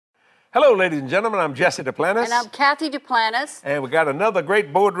Hello, ladies and gentlemen. I'm Jesse Duplantis. And I'm Kathy Duplantis. And we got another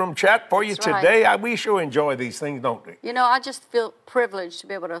great boardroom chat for you today. Right. We sure enjoy these things, don't we? You know, I just feel privileged to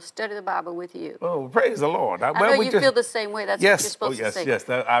be able to study the Bible with you. Oh, praise the Lord. I know you feel the same way. That's what you're supposed to say. Yes.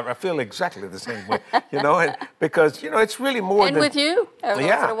 I feel exactly the same way. Because it's really more and than... with you, those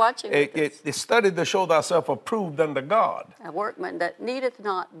that are watching. It studied to show thyself approved unto God. A workman that needeth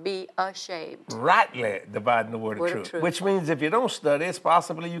not be ashamed. Rightly dividing the word of truth. Which means if you don't study, it's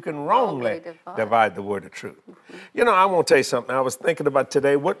possible you can wrongly divide the word of truth. Mm-hmm. I want to tell you something. I was thinking about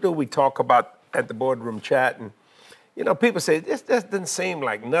today, what do we talk about at the boardroom chat? And, people say, this doesn't seem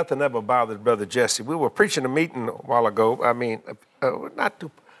like nothing ever bothered Brother Jesse. We were preaching a meeting a while ago.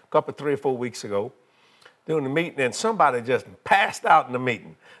 Couple 3 or 4 weeks ago, doing the meeting, and somebody just passed out in the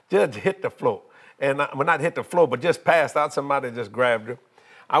meeting. Just hit the floor. And not hit the floor, but just passed out. Somebody just grabbed her.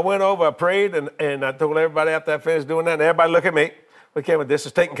 I went over, I prayed, and I told everybody after I finished doing that, and everybody look at me. Okay, well, this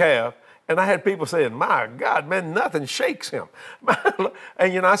is taken care of. And I had people saying, my God, man, nothing shakes him.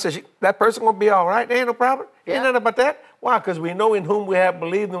 And, I said, that person going to be all right? There ain't no problem? Yeah. Ain't nothing about that? Why? Because we know in whom we have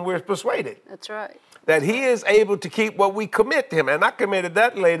believed and we're persuaded. That's right. That he is able to keep what we commit to him. And I committed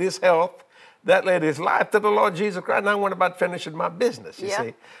that lady's health, that lady's life to the Lord Jesus Christ. And I went about finishing my business, you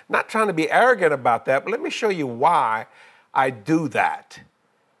see. Not trying to be arrogant about that, but let me show you why I do that.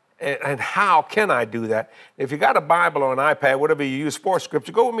 And how can I do that? If you got a Bible or an iPad, whatever you use for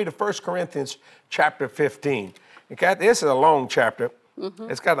scripture, go with me to 1 Corinthians chapter 15. Okay, this is a long chapter.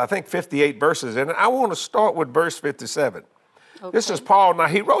 Mm-hmm. It's got, I think, 58 verses in it. I want to start with verse 57. Okay. This is Paul. Now,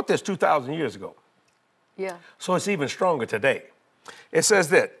 he wrote this 2,000 years ago. Yeah. So it's even stronger today. It says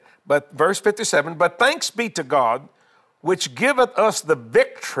that, but verse 57, but thanks be to God, which giveth us the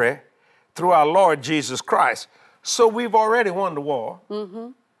victory through our Lord Jesus Christ. So we've already won the war. Mm-hmm.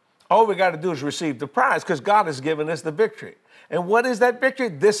 All we got to do is receive the prize because God has given us the victory. And what is that victory?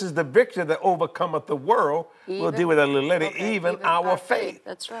 This is the victory that overcometh the world. We'll deal with that a little later. Okay, even our faith.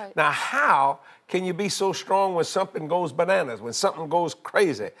 That's right. Now, how can you be so strong when something goes bananas, when something goes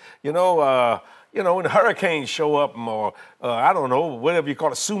crazy? When hurricanes show up or, I don't know, whatever you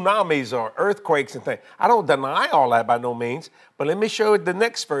call it, tsunamis or earthquakes and things. I don't deny all that by no means. But let me show you the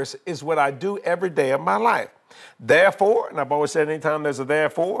next verse is what I do every day of my life. Therefore, and I've always said anytime there's a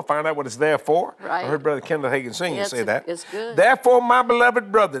therefore, find out what it's there for. Right. I heard Brother Kendall Hagin Sr. say that. It's good. Therefore, my beloved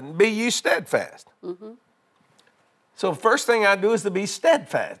brethren, be ye steadfast. Mm-hmm. So first thing I do is to be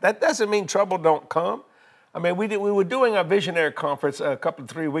steadfast. That doesn't mean trouble don't come. I mean, we were doing our visionary conference a couple of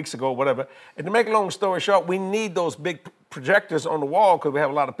 3 weeks ago, whatever. And to make a long story short, we need those big projectors on the wall because we have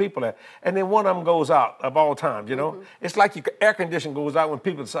a lot of people there. And then one of them goes out of all times, Mm-hmm. It's like your air conditioner goes out when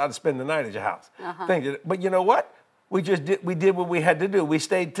people decide to spend the night at your house. Uh-huh. But you know what? We did what we had to do. We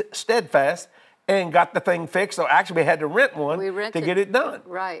stayed steadfast and got the thing fixed. So actually we had to rent one to get it done.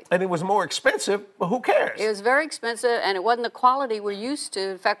 Right. And it was more expensive, but who cares? It was very expensive, and it wasn't the quality we're used to.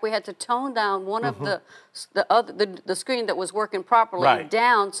 In fact, we had to tone down one of the screen that was working properly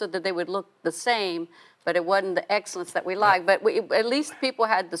down so that they would look the same, but it wasn't the excellence that we liked. But at least people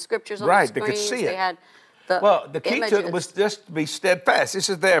had the scriptures on the screens. They could see it. They had the key to it was just to be steadfast. This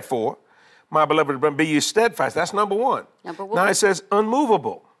is therefore, my beloved brethren, be you steadfast. That's number one. Now it says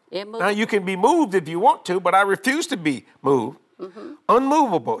unmovable. Now, you can be moved if you want to, but I refuse to be moved. Mm-hmm.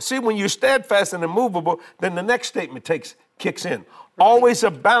 Unmovable. See, when you're steadfast and immovable, then the next statement kicks in. Right. Always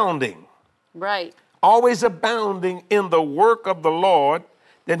abounding. Right. Always abounding in the work of the Lord.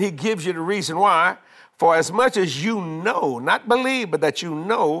 Then he gives you the reason why. For as much as you know, not believe, but that you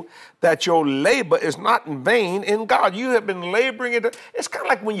know that your labor is not in vain in God. You have been laboring it. It's kind of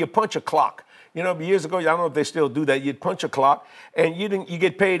like when you punch a clock. Years ago, I don't know if they still do that. You'd punch a clock, and you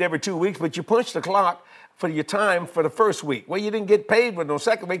get paid every 2 weeks, but you punch the clock for your time for the first week. Well, you didn't get paid for no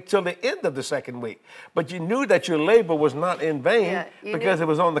second week till the end of the second week. But you knew that your labor was not in vain because it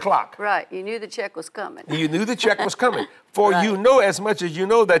was on the clock. Right. You knew the check was coming. You knew the check was coming. For you know as much as you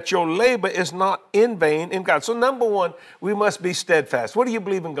know that your labor is not in vain in God. So number one, we must be steadfast. What do you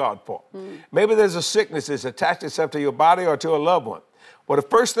believe in God for? Maybe there's a sickness that's attached itself to your body or to a loved one. Well, the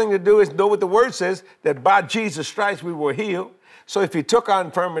first thing to do is know what the word says, that by Jesus' stripes we were healed. So if he took our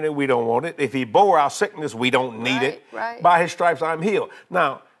infirmity, we don't want it. If he bore our sickness, we don't need it. Right. By his stripes, I'm healed.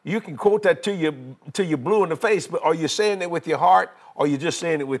 Now, you can quote that till you're blue in the face, but are you saying it with your heart or are you just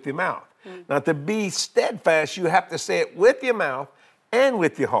saying it with your mouth? Mm-hmm. Now, to be steadfast, you have to say it with your mouth and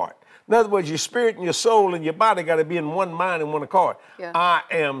with your heart. In other words, your spirit and your soul and your body got to be in one mind and one accord. Yeah. I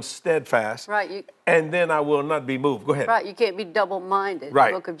am steadfast. Right. And then I will not be moved. Go ahead. Right. You can't be double-minded.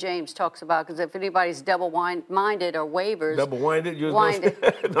 Right. The book of James talks about, because if anybody's double-minded or wavers. Double-winded?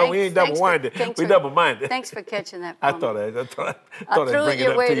 No, we ain't double-minded. We double-minded. Thanks for catching that. I thought I'd bring it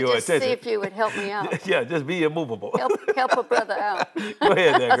your up way to to your just attention. see if you would help me out. Yeah, just be immovable. Help a brother out. Go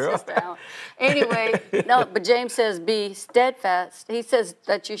ahead there, girl. Sister out. Anyway, no, but James says be steadfast. He says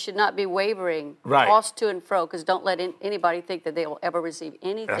that you should not be wavering, tossed to and fro, because don't let anybody think that they will ever receive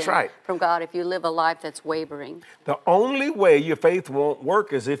anything from God if you live a life that's wavering. The only way your faith won't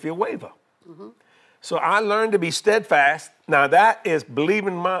work is if you waver. Mm-hmm. So I learned to be steadfast. Now that is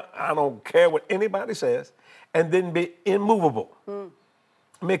believing I don't care what anybody says, and then be immovable. Mm.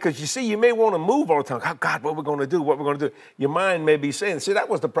 I mean, because you see, you may want to move all the time. Oh, God, what we're going to do, what we're going to do. Your mind may be saying, see, that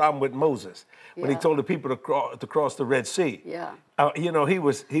was the problem with Moses when he told the people to cross the Red Sea. Yeah. He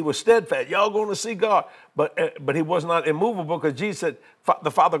was steadfast. Y'all going to see God. But he was not immovable because Jesus said, the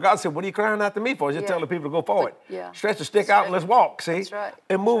Father God said, what are you crying out to me for? Just tell the people to go forward. Stretch the stick out and let's walk, see? That's right.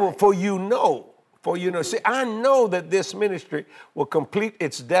 Immovable, for you know. See, I know that this ministry will complete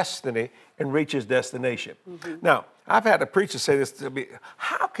its destiny and reach its destination. Mm-hmm. Now, I've had a preacher say this to me,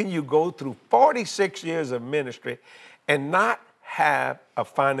 how can you go through 46 years of ministry and not have a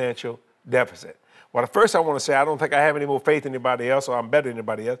financial deficit? Well, at first I want to say I don't think I have any more faith than anybody else or I'm better than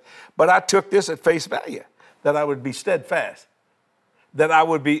anybody else, but I took this at face value, that I would be steadfast, that I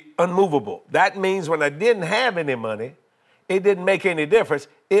would be unmovable. That means when I didn't have any money, it didn't make any difference,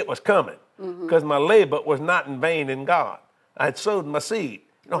 it was coming. Because my labor was not in vain in God. I had sowed my seed.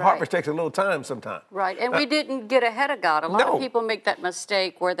 Harvest takes a little time sometimes. Right, and we didn't get ahead of God. A lot of people make that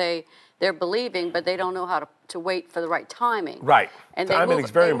mistake where they're believing, but they don't know how to wait for the right timing. Right, and timing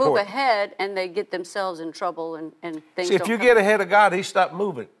is very important. They move ahead, and they get themselves in trouble, and things See, if you get ahead of God, he stopped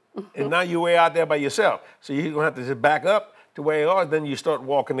moving. And now you're way out there by yourself. So you're going to have to just back up to where you are, then you start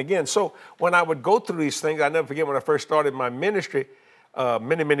walking again. So when I would go through these things, I never forget when I first started my ministry,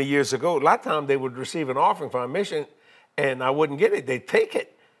 many, many years ago, a lot of times they would receive an offering for a mission and I wouldn't get it. They'd take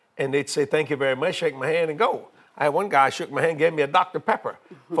it and they'd say, thank you very much, shake my hand and go. I had one guy shook my hand, gave me a Dr. Pepper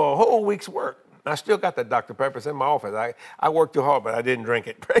for a whole week's work. I still got that Dr. Pepper. It's in my office. I worked too hard, but I didn't drink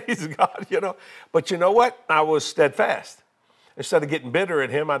it. Praise God, But you know what? I was steadfast. Instead of getting bitter at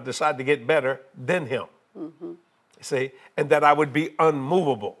him, I decided to get better than him. Mm-hmm. See? And that I would be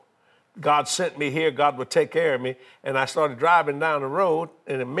unmovable. God sent me here, God would take care of me. And I started driving down the road,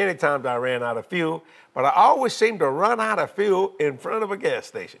 and many times I ran out of fuel, but I always seemed to run out of fuel in front of a gas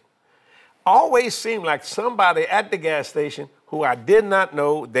station. Always seemed like somebody at the gas station who I did not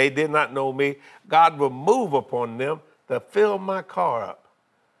know, they did not know me, God would move upon them to fill my car up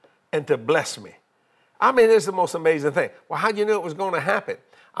and to bless me. I mean, it's the most amazing thing. Well, how'd you know it was going to happen?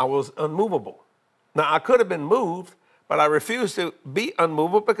 I was unmovable. Now, I could have been moved, but I refused to be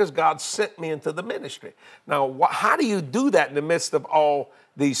unmovable because God sent me into the ministry. Now, how do you do that in the midst of all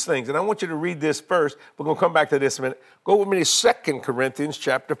these things? And I want you to read this first. We're going to come back to this in a minute. Go with me to 2 Corinthians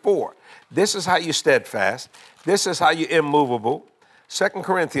chapter 4. This is how you steadfast. This is how you immovable. 2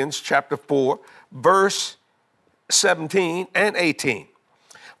 Corinthians chapter 4, verse 17 and 18.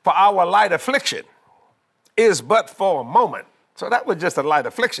 For our light affliction is but for a moment. So that was just a light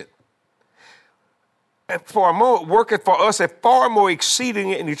affliction. And for a moment worketh for us a far more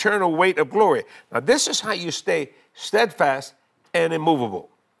exceeding and eternal weight of glory. Now this is how you stay steadfast and immovable.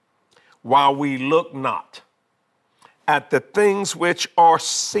 While we look not at the things which are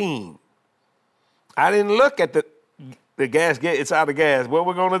seen. I didn't look at the gas, it's out of gas. What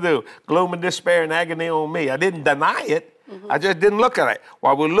we're going to do? Gloom and despair and agony on me. I didn't deny it. I just didn't look at it.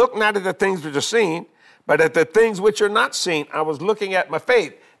 While we look not at the things which are seen, but at the things which are not seen, I was looking at my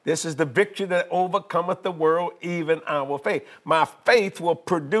faith. This is the victory that overcometh the world, even our faith. My faith will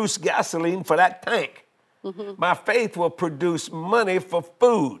produce gasoline for that tank. Mm-hmm. My faith will produce money for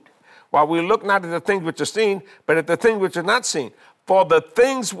food. While we look not at the things which are seen, but at the things which are not seen. For the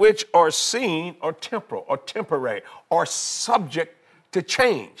things which are seen are temporal, or temporary, or subject to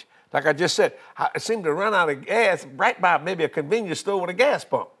change. Like I just said, I seemed to run out of gas right by maybe a convenience store with a gas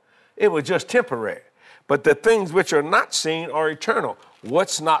pump. It was just temporary. But the things which are not seen are eternal.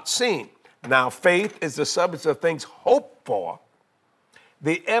 What's not seen? Now, faith is the substance of things hoped for,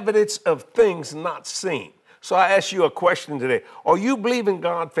 the evidence of things not seen. So I ask you a question today. Are you believing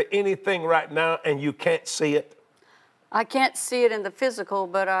God for anything right now and you can't see it? I can't see it in the physical,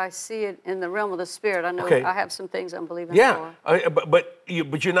 but I see it in the realm of the spirit. I know I have some things I'm believing for. But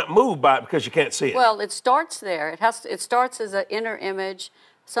you're not moved by it because you can't see it. Well, it starts there. It starts as an inner image.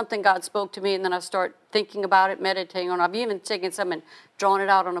 something God spoke to me, and then I start thinking about it, meditating on it. I've even taken some and drawn it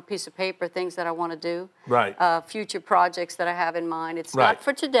out on a piece of paper, things that I want to do. Right. Future projects that I have in mind. It's Right. not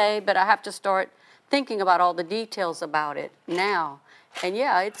for today, but I have to start thinking about all the details about it now. And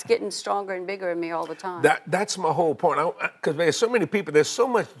yeah, it's getting stronger and bigger in me all the time. That's my whole point. Because there's so many people, there's so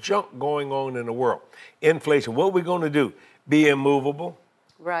much junk going on in the world. Inflation. What are we going to do? Be immovable?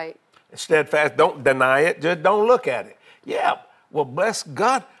 Right. Steadfast. Don't deny it. Just don't look at it. Yeah. Well, bless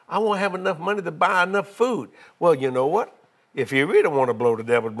God, I won't have enough money to buy enough food. Well, you know what? If you really want to blow the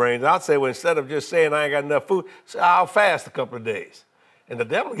devil's brains, I'll say, well, instead of just saying I ain't got enough food, say I'll fast a couple of days. And the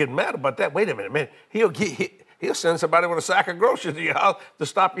devil get mad about that. Wait a minute, man. He'll send somebody with a sack of groceries to your house to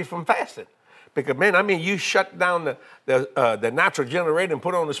stop you from fasting. Because, man, I mean, you shut down the natural generator and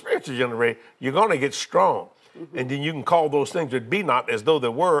put on the spiritual generator, you're going to get strong. Mm-hmm. And then you can call those things that be not as though there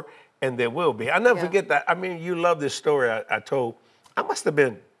were, and there will be. I never forget that. I mean, you love this story I told. I must have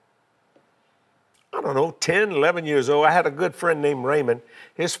been, I don't know, 10, 11 years old. I had a good friend named Raymond.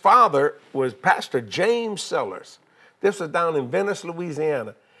 His father was Pastor James Sellers. This was down in Venice,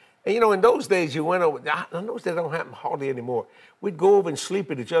 Louisiana. And, you know, in those days, you went over, I know that don't happen hardly anymore. We'd go over and sleep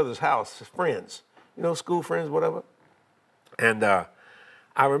at each other's house, friends, you know, school friends, whatever. And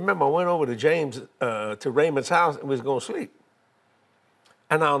I remember I went over to Raymond's house and was going to sleep.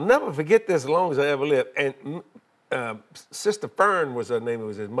 And I'll never forget this as long as I ever live. And Sister Fern was her name, it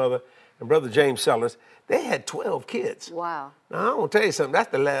was his mother, and Brother James Sellers. They had 12 kids. Wow. Now, I'm going to tell you something,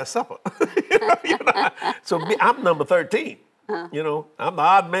 that's the Last Supper. you know? So I'm number 13. You know, I'm the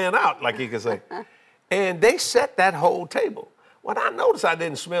odd man out, like you could say. And they set that whole table. Well, I noticed I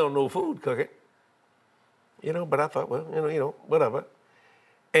didn't smell no food cooking. You know, but I thought, well, you know, whatever.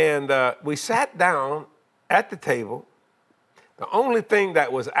 And we sat down at the table. The only thing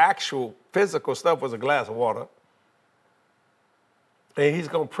that was actual physical stuff was a glass of water. And he's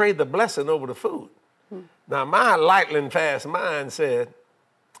going to pray the blessing over the food. Now, my lightning fast mind said,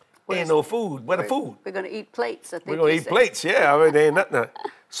 ain't no food. Where the food? We're going to eat plates, I think. We're going to eat plates, yeah. I mean, there ain't nothing.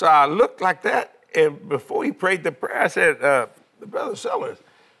 So I looked like that, and before he prayed the prayer, I said, Brother Sellers,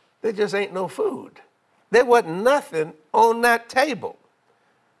 there just ain't no food. There wasn't nothing on that table.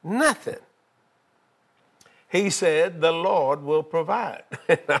 Nothing. He said, the Lord will provide.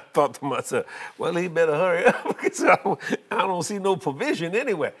 And I thought to myself, well, he better hurry up because I don't see no provision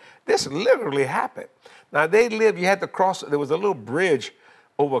anywhere. This literally happened. Now, they lived, you had to cross, there was a little bridge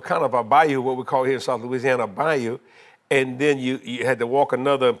over kind of a bayou, what we call here in South Louisiana, a bayou, and then you had to walk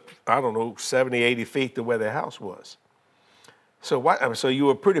another, I don't know, 70, 80 feet to where their house was. So you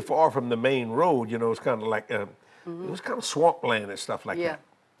were pretty far from the main road, you know, it's kind of like, it was kind of swampland and stuff like that.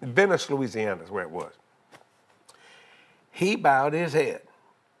 Venice, Louisiana is where it was. He bowed his head.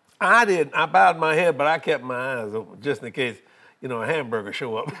 I didn't. I bowed my head, but I kept my eyes open just in case, you know, a hamburger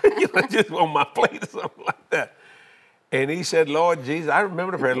show up, you know, just on my plate or something like that. And he said, Lord Jesus, I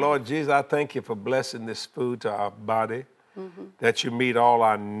remember the prayer, Lord Jesus, I thank you for blessing this food to our body, that you meet all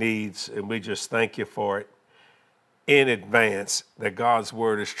our needs, and we just thank you for it in advance, that God's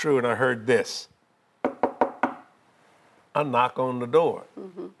word is true. And I heard this. A knock on the door.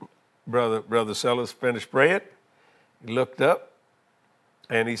 Brother Sellers finished praying. He looked up,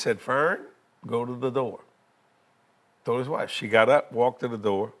 and he said, Fern, go to the door. Told his wife. She got up, walked to the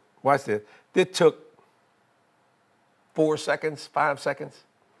door. Watch this. It took 4 seconds, 5 seconds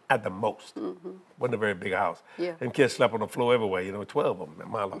at the most. Wasn't a very big house. Yeah. And kids slept on the floor everywhere, you know, 12 of them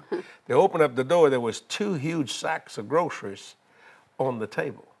in my life. They opened up the door. There was 2 huge sacks of groceries on the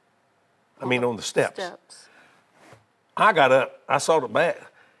table. I mean, on the steps. I got up. I saw the bag.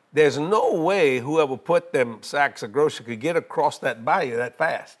 There's no way whoever put them sacks of groceries could get across that bayou that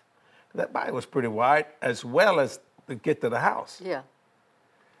fast. That bayou was pretty wide, as well as to get to the house. Yeah.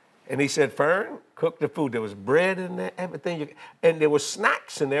 And he said, Fern, cook the food. There was bread in there, everything. And there was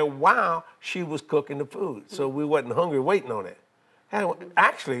snacks in there while she was cooking the food. So we wasn't hungry waiting on it. And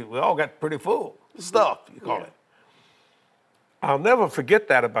actually, we all got pretty full. Stuffed, you call it. I'll never forget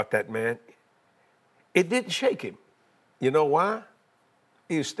that about that man. It didn't shake him. You know why?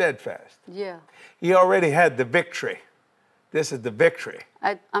 He was steadfast. Yeah. He already had the victory. This is the victory.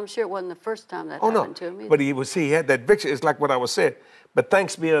 I'm sure it wasn't the first time that happened to him either. But he had that victory. It's like what I was saying. But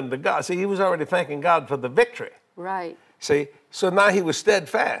thanks be unto God. See, he was already thanking God for the victory. Right. See, so now he was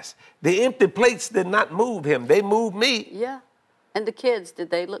steadfast. The empty plates did not move him. They moved me. Yeah. And the kids, did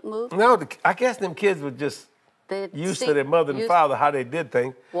they look moved? No, I guess them kids were just used to their mother and father, how they did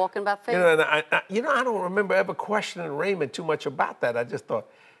things. Walking by faith. You know, and I don't remember ever questioning Raymond too much about that. I just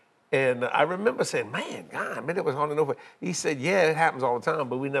thought, and I remember saying, man, God, it was hard enough. He said, yeah, it happens all the time,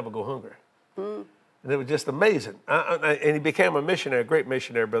 but we never go hungry. And it was just amazing. And he became a missionary, a great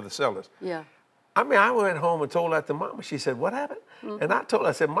missionary, Brother Sellers. Yeah. I mean, I went home and told that to Mama. She said, what happened? And I told her,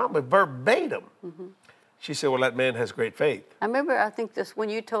 I said, Mama, verbatim. She said, well, that man has great faith. I remember, I think this, when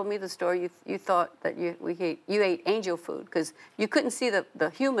you told me the story, you thought that you ate angel food because you couldn't see the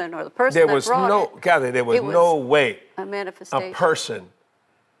human or the person There that was brought no, it. Kathy, there was It was no way a manifestation. a person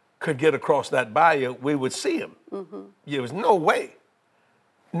could get across that bayou, we would see him. There was no way.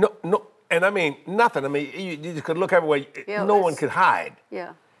 No. And I mean, nothing. I mean, you just could look everywhere. Yeah, No one could hide.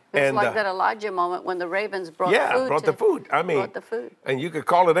 Yeah. It's And, like that Elijah moment when the ravens brought food. Brought the food. I mean, brought the food. And you could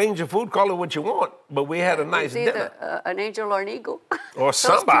call it angel food, call it what you want, but we had a nice It's dinner. either an angel or an eagle. Or Those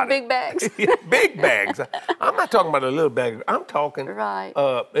somebody. two big bags. Big bags. I'm not talking about a little bag. I'm talking, Right.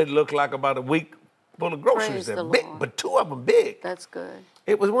 It looked like about a week full of groceries Praise there. the Big, Lord. but two of them big. That's good.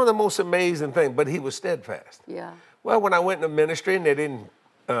 It was one of the most amazing things, but he was steadfast. Yeah. Well, when I went into ministry and they didn't,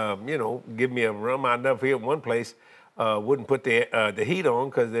 give me a room, I never forget one place, wouldn't put the heat on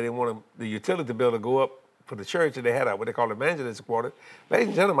because they didn't want the utility bill to go up for the church, and they had what they call evangelist quarter. Ladies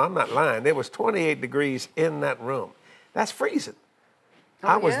and gentlemen, I'm not lying. There was 28 degrees in that room. That's freezing.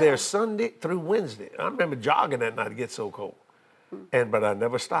 I was there Sunday through Wednesday. I remember jogging that night to get so cold, but I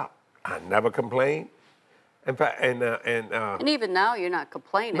never stopped. I never complained. In fact, And even now, you're not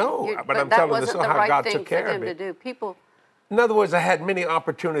complaining. No, You're- but I'm that telling you, wasn't this is the how right God thing took care for of them me. to do. People in other words, I had many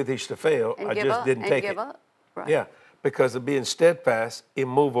opportunities to fail. and I give just up didn't and take give it. up. Right. Yeah, because of being steadfast,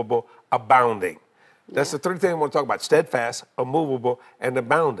 immovable, abounding. That's the three things I want to talk about: steadfast, immovable, and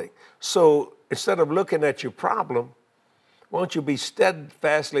abounding. So instead of looking at your problem, why don't you be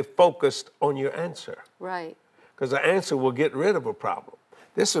steadfastly focused on your answer? Right. Because the answer will get rid of a problem.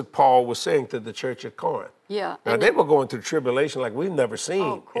 This is what Paul was saying to the church at Corinth. Yeah. Now, and they were going through tribulation like we've never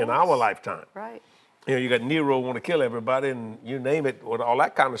seen in our course. lifetime. Right. You know, you got Nero want to kill everybody and you name it, with all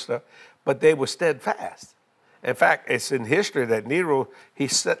that kind of stuff. But they were steadfast. In fact, it's in history that Nero, he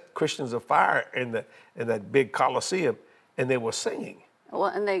set Christians afire in that big Colosseum, and they were singing. Well,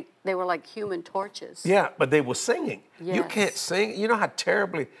 and they were like human torches. Yeah, but they were singing. You Yes. can't sing. You know how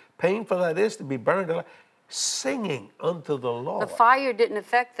terribly painful that is to be burned alive? Singing unto the Lord. The fire didn't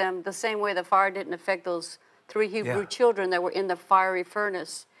affect them the same way the fire didn't affect those 3 Hebrew Yeah. children that were in the fiery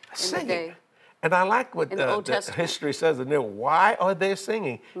furnace in Singing. the day. And I like what In the Old the Testament. history says in there. Why are they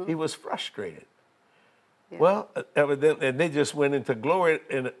singing? He was frustrated. Yeah. Well, evidently, and they just went into glory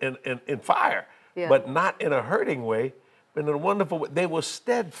in fire, Yeah. but not in a hurting way, but in a wonderful way. They were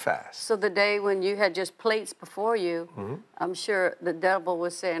steadfast. So the day when you had just plates before you, Mm-hmm. I'm sure the devil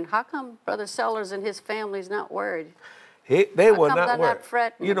was saying, how come Brother Sellers and his family's not worried? They How were come not they're not worried.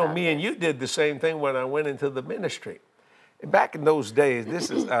 fretting You know, about me and this? you did the same thing when I went into the ministry. Back in those days, this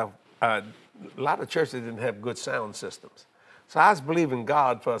is a lot of churches didn't have good sound systems. So I was believing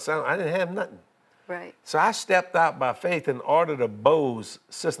God for a sound. I didn't have nothing. Right. So I stepped out by faith and ordered a Bose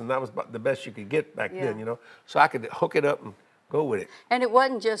system. That was about the best you could get back then, you know, so I could hook it up and go with it. And it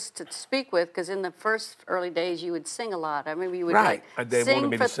wasn't just to speak with, because in the first early days you would sing a lot. I remember you would Right. like They sing wanted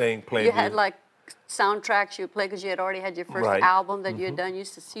me to sing, play You had music. like soundtracks you would play because you had already had your first Right. album that you had done. You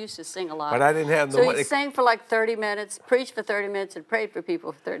used to sing a lot. But I didn't have no So money. you sang for like 30 minutes, preached for 30 minutes, and prayed for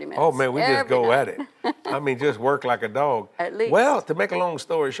people for 30 minutes. Oh man, we just every go night. at it. I mean, just work like a dog. At least. Well, to make a long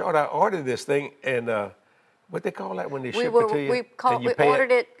story short, I ordered this thing, and what they call that when they ship it to you? and you We pay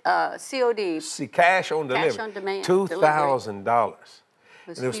ordered it COD. See, cash on delivery. on demand $2,000.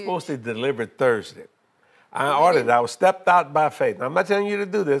 was And it was huge. supposed to be delivered Thursday. I ordered it. I was stepped out by faith. Now, I'm not telling you to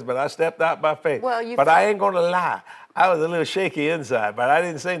do this, but I stepped out by faith. Well, you but I ain't going to lie. I was a little shaky inside, but I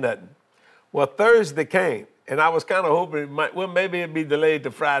didn't say nothing. Well, Thursday came, and I was kind of hoping maybe it'd be delayed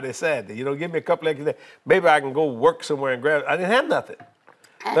to Friday, Saturday. You know, give me a couple extra days. Maybe I can go work somewhere and grab it. I didn't have nothing.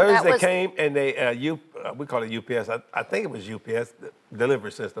 And that Thursday was- came, and they, we call it UPS. I think it was UPS, the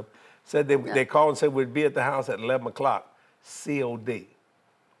delivery system. Said they called and said we'd be at the house at 11 o'clock, COD.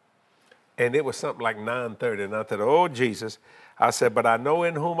 And it was something like 9:30. And I said, oh, Jesus. I said, but I know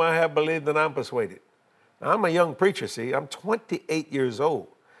in whom I have believed and I'm persuaded. Now, I'm a young preacher, see. I'm 28 years old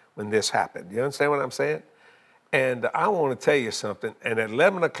when this happened. You understand what I'm saying? And I want to tell you something. And at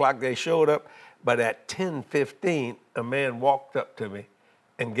 11 o'clock, they showed up. But at 10:15, a man walked up to me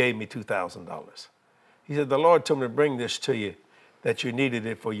and gave me $2,000. He said, the Lord told me to bring this to you, that you needed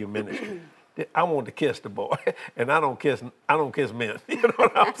it for your ministry. I wanted to kiss the boy, and I don't kiss men. You know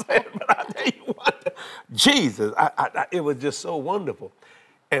what I'm saying? But I tell you what, Jesus, it was just so wonderful.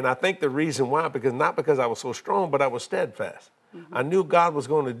 And I think the reason why, not because I was so strong, but I was steadfast. Mm-hmm. I knew God was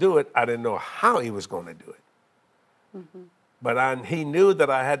going to do it. I didn't know how he was going to do it. Mm-hmm. But he knew that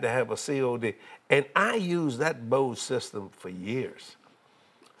I had to have a COD. And I used that Bose system for years.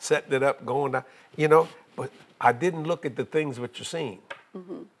 setting it up, going down, you know. But I didn't look at the things that you're seeing.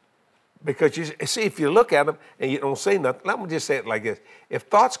 Because you see, if you look at them and you don't say nothing, let me just say it like this. If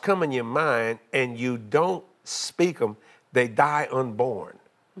thoughts come in your mind and you don't speak them, they die unborn.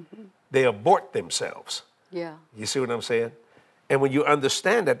 They abort themselves. Yeah. You see what I'm saying? And when you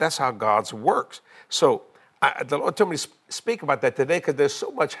understand that, that's how God's works. So the Lord told me to speak about that today because there's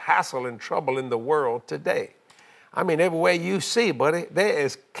so much hassle and trouble in the world today. I mean, everywhere you see, buddy, there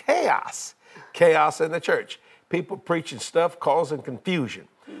is chaos. Chaos in the church. People preaching stuff, causing confusion.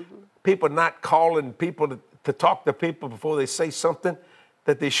 People not calling people to talk to people before they say something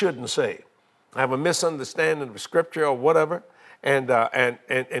that they shouldn't say. Have a misunderstanding of scripture or whatever, and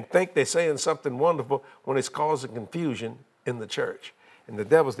think they're saying something wonderful when it's causing confusion in the church. And the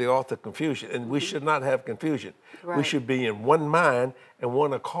devil's the author of confusion, and we should not have confusion. Right. We should be in one mind and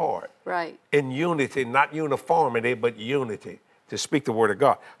one accord. Right. In unity, not uniformity, but unity, to speak the word of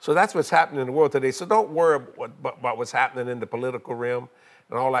God. So that's what's happening in the world today. So don't worry about what's happening in the political realm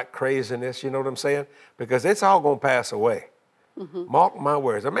and all that craziness, you know what I'm saying? Because it's all going to pass away. Mark my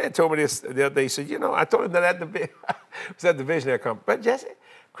words. A man told me this the other day. He said, you know, I told him that at the visionary conference. But Jesse,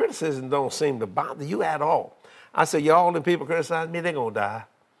 criticism don't seem to bother you at all. I said, all the people criticize me, they're going to die.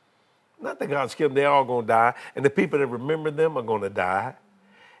 Not that God's killed them, they're all going to die. And the people that remember them are going to die.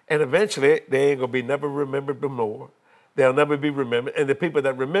 And eventually, they ain't going to be never remembered no more. They'll never be remembered. And the people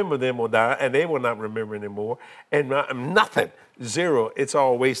that remember them will die, and they will not remember anymore. And nothing, zero, it's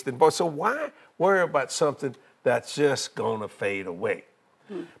all wasted. So why worry about something that's just going to fade away?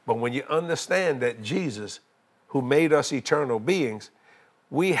 But when you understand that Jesus, who made us eternal beings,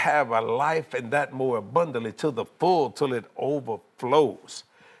 we have a life and that more abundantly to the full till it overflows.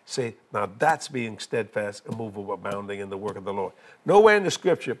 See, now that's being steadfast, immovable, abounding in the work of the Lord. Nowhere in the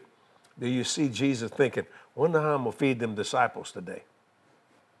scripture do you see Jesus thinking, wonder how I'm going to feed them disciples today.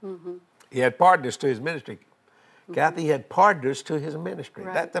 He had partners to his ministry. Kathy, he had partners to his ministry.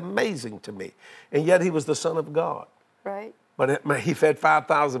 Right. That's amazing to me. And yet he was the Son of God. Right. But he fed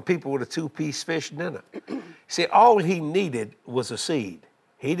 5,000 people with a 2-piece fish dinner. See, all he needed was a seed.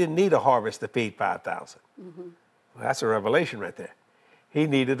 He didn't need a harvest to feed 5,000. Well, that's a revelation right there. He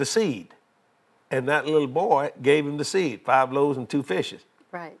needed a seed. And that little boy gave him the seed, 5 loaves and 2 fishes.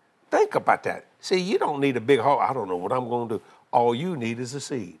 Right. Think about that. See, you don't need a big harvest. I don't know what I'm going to do. All you need is a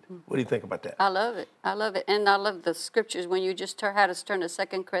seed. What do you think about that? I love it. I love it. And I love the scriptures. When you just had us turn to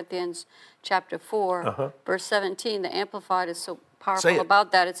 2 Corinthians chapter 4, verse 17, the Amplified is so powerful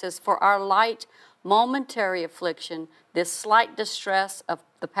about that. It says, for our light momentary affliction, this slight distress of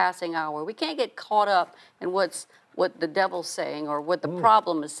the passing hour. We can't get caught up in what the devil's saying or what the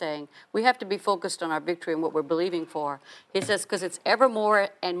problem is saying. We have to be focused on our victory and what we're believing for. He says, because it's ever more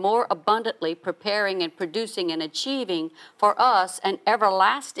and more abundantly preparing and producing and achieving for us an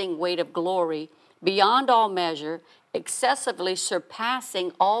everlasting weight of glory beyond all measure, excessively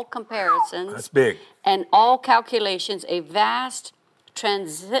surpassing all comparisons. That's big. And all calculations, a vast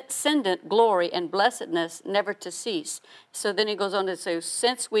transcendent glory and blessedness never to cease. So then he goes on to say,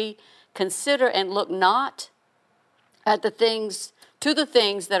 since we consider and look not at the things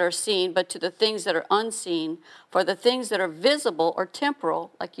that are seen, but to the things that are unseen, for the things that are visible or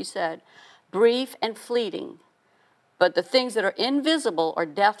temporal, like you said, brief and fleeting, but the things that are invisible are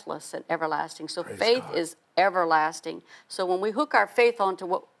deathless and everlasting. So Praise faith God. is everlasting. So when we hook our faith onto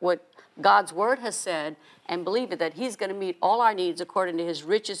what God's word has said and believe it, that he's going to meet all our needs according to his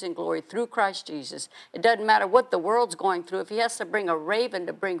riches and glory through Christ Jesus. It doesn't matter what the world's going through. If he has to bring a raven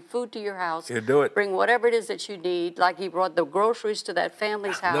to bring food to your house, He'll do it. Bring whatever it is that you need, like he brought the groceries to that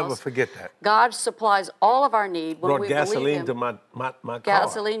family's house. Never forget that. God supplies all of our need when Brought we believe gasoline him. to my car.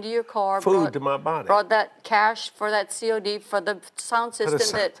 Gasoline to your car. Food to my body. Brought that cash for that COD, for the sound system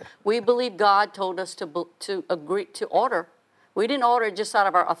that we believe God told us to agree to order. We didn't order it just out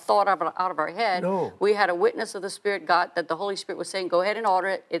of a thought out of our head. No. We had a witness of the Spirit, God, that the Holy Spirit was saying, go ahead and order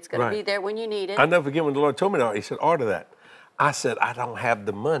it. It's going to be there when you need it. I'll never forget when the Lord told me that. He said, order that. I said, I don't have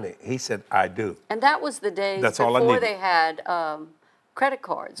the money. He said, I do. And that was the days That's all I before needed. they had credit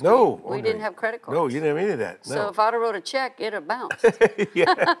cards. No. We didn't have credit cards. No, you didn't have any of that. No. So if I'd have wrote a check, it'd have bounced.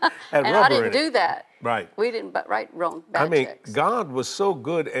 Yeah. And I didn't do that. Right. We didn't write bad checks. God was so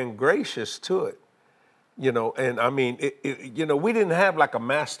good and gracious to it. You know, and I mean, we didn't have like a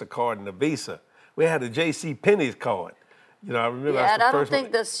MasterCard and a Visa. We had a J.C. Penney's card. You know, I remember Yeah, that's and the I don't first think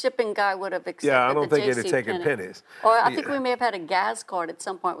one. the shipping guy would have accepted Yeah, I don't the think he'd have JC taken Penney. pennies. Or I think we may have had a gas card at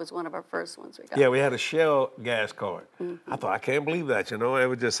some point. Was one of our first ones we got. Yeah, we had a Shell gas card. I thought, I can't believe that, you know. It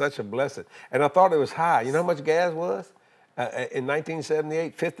was just such a blessing. And I thought it was high. You know how much gas was? In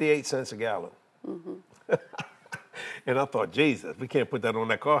 1978, 58 cents a gallon. And I thought, Jesus, we can't put that on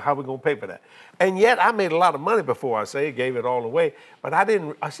that car. How are we going to pay for that? And yet I made a lot of money before I gave it all away. But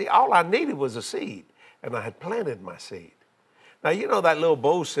all I needed was a seed. And I had planted my seed. Now, you know that little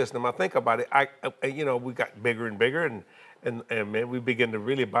Bose system, I think about it, we got bigger and bigger, and man, we began to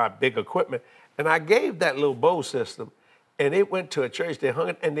really buy big equipment. And I gave that little Bose system, and it went to a church, they hung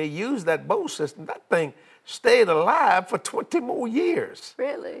it, and they used that Bose system. That thing stayed alive for 20 more years.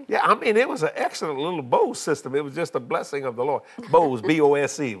 Really? Yeah, I mean, it was an excellent little Bose system. It was just a blessing of the Lord. Bose,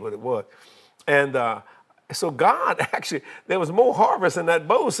 B-O-S-E, what it was. And so God, actually, there was more harvest in that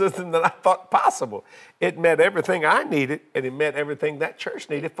Bose system than I thought possible. It met everything I needed, and it met everything that church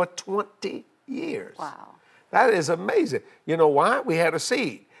needed for 20 years. Wow. That is amazing. You know why? We had a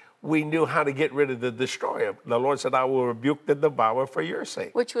seed. We knew how to get rid of the destroyer. The Lord said, I will rebuke the devourer for your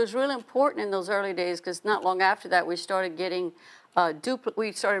sake. Which was really important in those early days, because not long after that, we started getting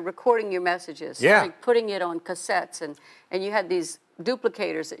we started recording your messages, like putting it on cassettes, and you had these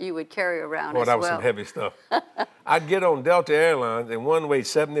duplicators that you would carry around as well. Oh, that was some heavy stuff. I'd get on Delta Airlines, and one weighed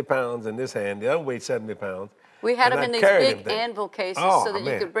 70 pounds in this hand, the other weighed 70 pounds. We had them in these big anvil cases so that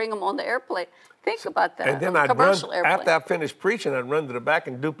you could bring them on the airplane. Think about that. And then after I finished preaching, I'd run to the back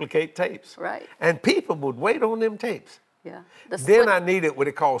and duplicate tapes. Right. And people would wait on them tapes. Yeah. Then I needed what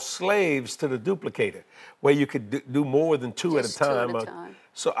they call slaves to the duplicator, where you could do more than two at a time.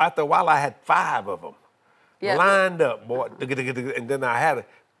 So after a while, I had 5 of them lined up, boy. And then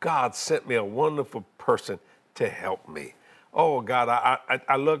God sent me a wonderful person to help me. Oh, God,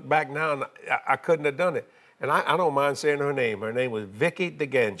 I look back now, and I couldn't have done it. And I don't mind saying her name. Her name was Vicky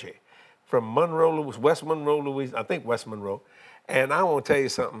DeGange from Monroe, West Monroe, Louisiana. I think West Monroe. And I want to tell you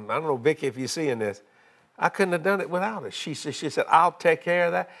something. I don't know, Vicky, if you're seeing this. I couldn't have done it without her. She said, I'll take care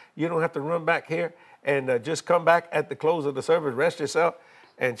of that. You don't have to run back here, and just come back at the close of the service, rest yourself.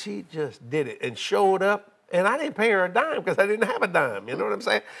 And she just did it and showed up. And I didn't pay her a dime because I didn't have a dime. You know what I'm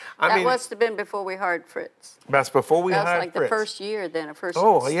saying? That must have been before we hired Fritz. That's before we hired Fritz. That was like the first year then.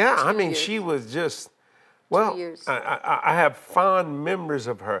 Oh, yeah. I mean, she was just... Well, I have fond memories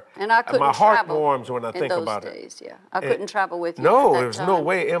of her. And I couldn't My heart travel warms when I think about it. In those days, yeah. I couldn't travel with you. No, there's no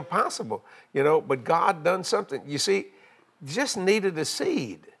way, impossible. You know, but God done something. You see, just needed a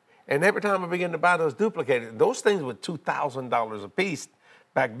seed. And every time I began to buy those duplicated, those things were $2,000 a piece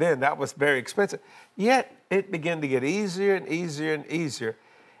back then. That was very expensive. Yet it began to get easier and easier and easier.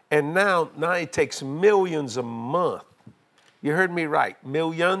 And now it takes millions a month. You heard me right.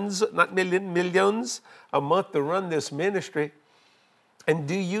 Millions, not million, millions a month to run this ministry. And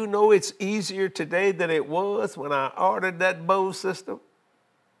do you know it's easier today than it was when I ordered that Bose system?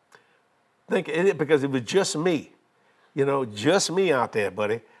 Think it, because it was just me. You know, just me out there,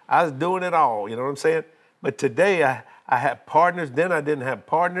 buddy. I was doing it all, you know what I'm saying? But today I have partners. Then I didn't have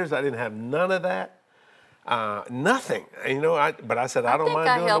partners. I didn't have none of that. Nothing, you know. But I said I don't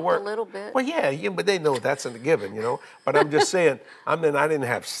mind doing the work. A little bit. Well, yeah, but they know that's a given, you know. But I'm just saying, I didn't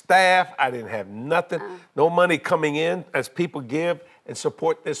have staff. I didn't have nothing. No money coming in as people give and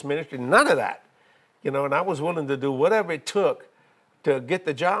support this ministry. None of that, you know. And I was willing to do whatever it took to get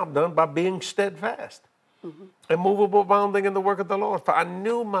the job done by being steadfast, immovable, abounding in the work of the Lord. For I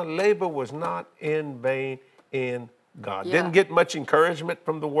knew my labor was not in vain in God. Yeah. Didn't get much encouragement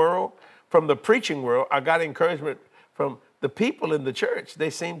from the world. From the preaching world, I got encouragement from the people in the church. They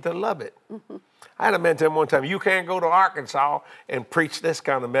seemed to love it. I had a man tell me one time, you can't go to Arkansas and preach this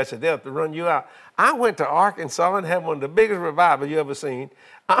kind of message. They'll have to run you out. I went to Arkansas and had one of the biggest revivals you ever seen.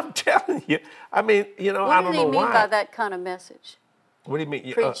 I'm telling you. I mean, you know, I don't know why. What do you mean by that kind of message? What do you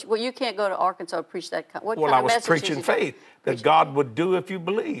mean? Preach. Well, you can't go to Arkansas and preach that kind. What well, kind I of was message preaching faith that God would do if you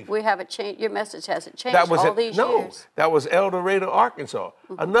believe. We haven't changed. Your message hasn't changed all these years. No, that was El Dorado, Arkansas.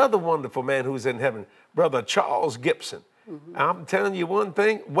 Another wonderful man who's in heaven, Brother Charles Gibson. I'm telling you one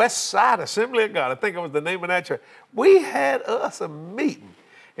thing, West Side Assembly of God, I think it was the name of that church. We had us a meeting.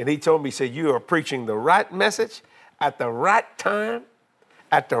 And he told me, he said, you are preaching the right message at the right time,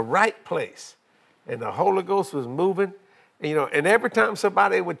 at the right place. And the Holy Ghost was moving. You know, and every time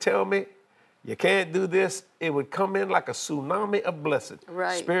somebody would tell me, you can't do this, it would come in like a tsunami of blessing.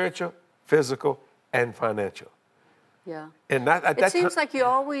 Right. Spiritual, physical, and financial. Yeah. And it seems like you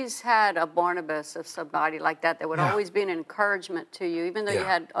always had a Barnabas of somebody like that would always be an encouragement to you, even though you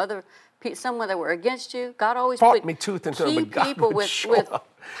had other someone that were against you. God always fought me tooth and nail, but God people would with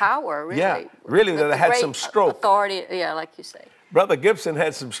power, really. Yeah, really, that had some stroke. Authority, yeah, like you say. Brother Gibson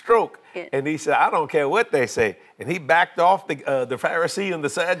had some stroke, and he said, I don't care what they say. And he backed off the Pharisee and the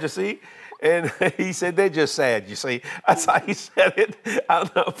Sadducee, and he said, they're just sad, you see. That's how he said it. I'll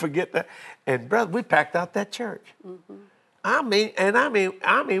never forget that. And, brother, we packed out that church.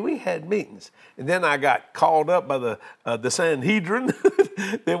 we had meetings. And then I got called up by the Sanhedrin.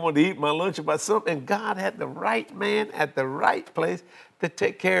 They wanted to eat my lunch about something. And God had the right man at the right place to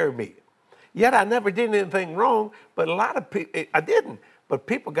take care of me. Yet I never did anything wrong, but a lot of people, I didn't. But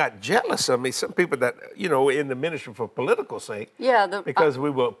people got jealous of me. Some people that, in the ministry for political sake. Yeah. Because we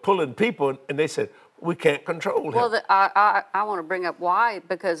were pulling people, and they said, we can't control him. Well, I want to bring up why,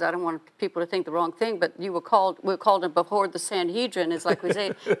 because I don't want people to think the wrong thing, but we were called before the Sanhedrin, is like we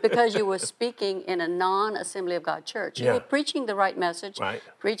say, because you were speaking in a non-Assembly of God church. You were preaching the right message,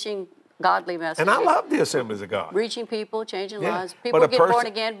 preaching godly message. And I love the Assemblies of God. Reaching people, changing lives. People get born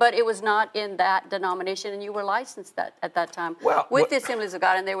again, but it was not in that denomination, and you were licensed at that time with the Assemblies of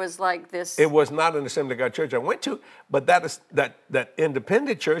God, and there was like this. It was not an Assembly of God church I went to, but that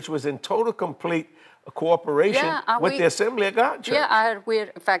independent church was in total, complete cooperation with the Assembly of God church. Yeah,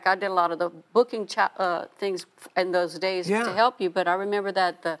 in fact, I did a lot of the booking things in those days to help you, but I remember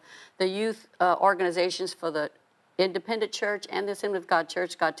that the youth organizations for the independent church and the Assembly of God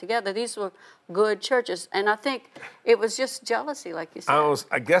church got together. These were good churches, and I think it was just jealousy, like you said.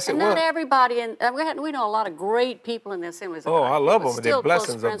 I guess it was. And not everybody, and we know a lot of great people in the Assemblies of God. I love them. They're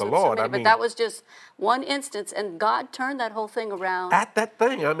blessings of the Lord. But that was just one instance, and God turned that whole thing around. At that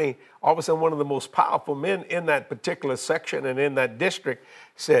thing, all of a sudden, one of the most powerful men in that particular section and in that district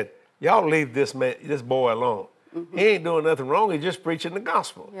said, "Y'all leave this boy alone. Mm-hmm. He ain't doing nothing wrong. He's just preaching the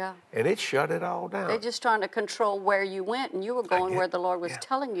gospel." Yeah. And it shut it all down. They're just trying to control where you went, and you were going where the Lord was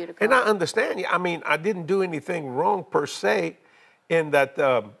telling you to go. And I understand you. I didn't do anything wrong per se in that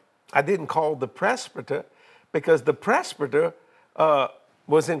I didn't call the presbyter, because the presbyter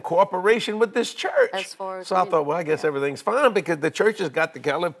was in cooperation with this church. As far as so I thought, well, I guess everything's fine, because the church has got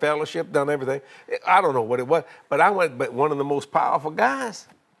together, fellowship, done everything. I don't know what it was, but one of the most powerful guys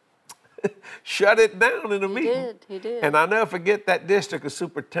shut it down in a meeting. He did. And I'll never forget that district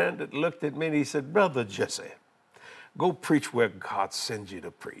superintendent looked at me and he said, "Brother Jesse, go preach where God sends you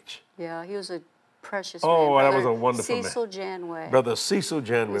to preach." Yeah, he was a precious man. Oh, that was a wonderful man. Cecil Janway. Brother Cecil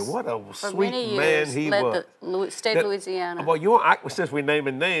Janway. What a sweet man he was. The state of Louisiana. Well, since we're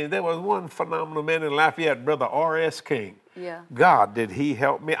naming names, there was one phenomenal man in Lafayette, Brother R.S. King. Yeah. God, did he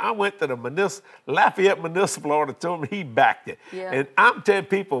help me? I went to the Lafayette Municipal Auditorium. He backed it. Yeah. And I'm telling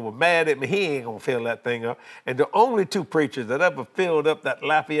people were mad at me. He ain't going to fill that thing up. And the only two preachers that ever filled up that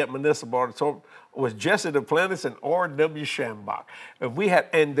Lafayette Municipal Auditorium was Jesse Duplantis and R.W. Shambach.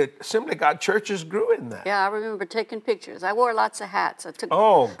 And the Assembly of God churches grew in that. Yeah, I remember taking pictures. I wore lots of hats. I took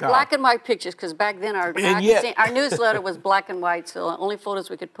God. black and white pictures, because back then our newsletter was black and white, so the only photos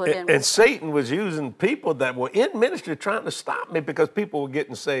we could put in. And Satan was using people that were in ministry trying to stop me, because people were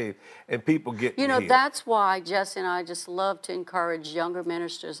getting saved and people getting healed. That's why Jesse and I just love to encourage younger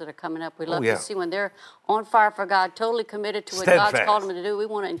ministers that are coming up. We love to see when they're on fire for God, totally committed to what God's called them to do. We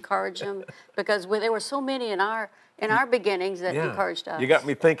want to encourage them, because there were so many in our beginnings that encouraged us. You got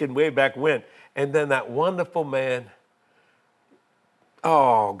me thinking way back when. And then that wonderful man,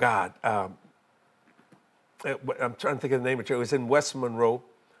 oh God, I'm trying to think of the name of the church. It was in West Monroe.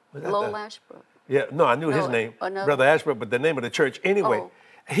 Lowell Ashbrook. Yeah, no, I knew his name, Brother Ashbrook, but the name of the church. Anyway,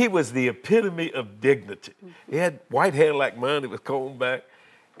 he was the epitome of dignity. Mm-hmm. He had white hair like mine. It was combed back.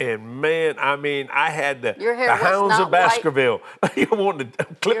 And man, I had the Hounds of Baskerville. You wanted to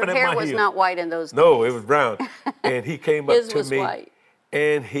clip it in my heel. Your hair was not white in those days. No, it was brown. And he came up to me. His was white.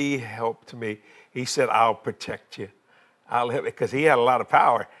 And he helped me. He said, "I'll protect you. I'll help you," because he had a lot of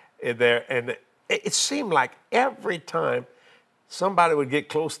power in there. And it seemed like every time somebody would get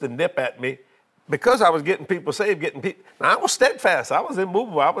close to nip at me, because I was getting people saved, Now, I was steadfast. I was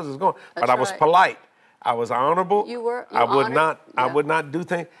immovable. I was just going. But I was polite. I was honorable. You were. I would not do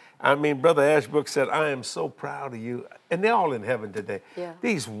things. Brother Ashbrook said, "I am so proud of you." And they're all in heaven today. Yeah.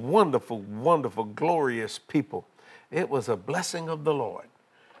 These wonderful, wonderful, glorious people. It was a blessing of the Lord.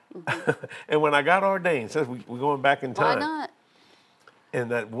 Mm-hmm. And when I got ordained, since we're going back in time. Why not?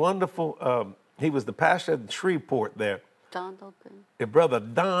 And that wonderful, he was the pastor of Shreveport there. Don Logan. Brother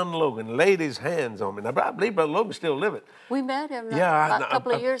Don Logan laid his hands on me. Now, I believe Brother Logan's still living. We met him a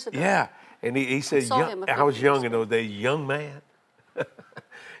couple of years ago. Yeah. And he said, I was young in those days, "Young man,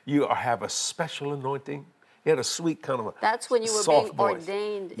 you have a special anointing." He had a sweet kind of a That's when you were being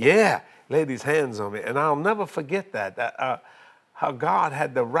ordained. Yeah, laid his hands on me. And I'll never forget that how God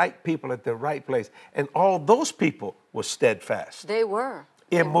had the right people at the right place. And all those people were steadfast. They were.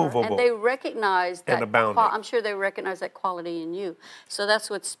 Immovable. And they recognized that. And abounding. I'm sure they recognized that quality in you. So that's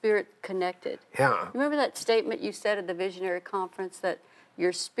what spirit connected. Yeah. Remember that statement you said at the Visionary Conference, that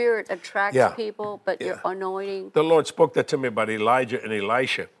your spirit attracts people, but your anointing. The Lord spoke that to me about Elijah and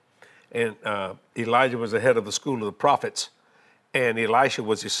Elisha. and Elijah was the head of the school of the prophets, and Elisha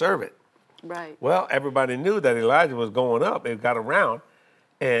was his servant. Right. Well, everybody knew that Elijah was going up. It got around,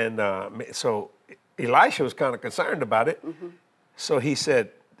 and so Elisha was kind of concerned about it. Mm-hmm. So he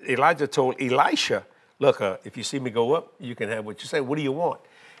said, Elijah told Elisha, look, if you see me go up, you can have what you say. What do you want?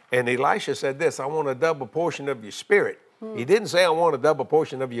 And Elisha said this, I want a double portion of your spirit. He didn't say I want a double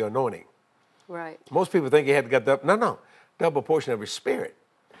portion of your anointing. Right. Most people think he had to get double portion of his spirit.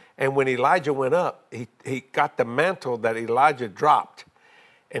 And when Elijah went up, he got the mantle that Elijah dropped.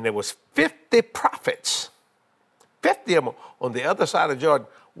 And there was 50 prophets, 50 of them on the other side of Jordan,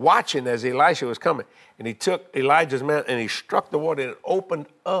 watching as Elisha was coming. And he took Elijah's mantle and he struck the water and it opened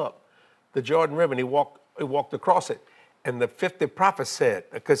up the Jordan River, and he walked across it. And the 50 prophets said,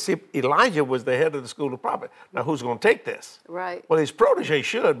 because see, Elijah was the head of the school of prophets. Now, who's going to take this? Right. Well, his protege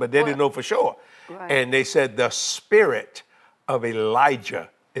should, but they didn't know for sure. Right. And they said, the spirit of Elijah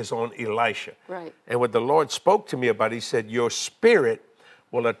is on Elisha. Right. And what the Lord spoke to me about, he said, your spirit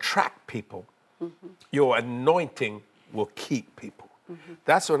will attract people. Mm-hmm. Your anointing will keep people. Mm-hmm.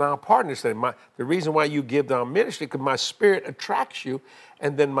 That's what our partner said. The reason why you give to our ministry, because my spirit attracts you,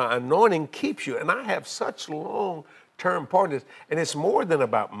 and then my anointing keeps you. And I have such long-term partners, and it's more than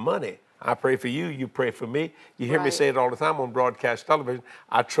about money. I pray for you, you pray for me. You hear me say it all the time on broadcast television.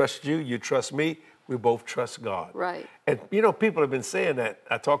 I trust you, you trust me. We both trust God. Right. And, you know, people have been saying that.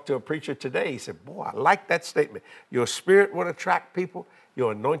 I talked to a preacher today. He said, boy, I like that statement. Your spirit will attract people.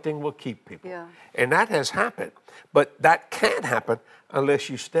 Your anointing will keep people. Yeah. And that has happened. But that can't happen unless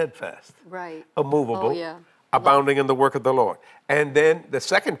you're steadfast. Right. Immovable. Abounding in the work of the Lord. And then the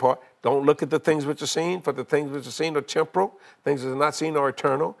second part, don't look at the things which are seen, for the things which are seen are temporal, things that are not seen are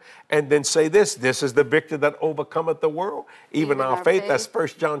eternal. And then say this is the victory that overcometh the world, even our faith. That's 1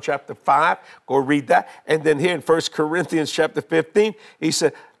 John chapter 5. Go read that. And then here in 1 Corinthians chapter 15, he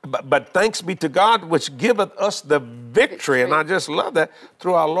said, but thanks be to God, which giveth us the victory. And I just love that,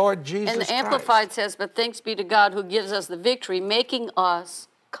 through our Lord Jesus Christ. And the Amplified says, but thanks be to God who gives us the victory, making us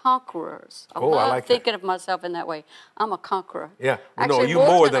conquerors. I love thinking of myself in that way. I'm a conqueror. Yeah. Actually, you're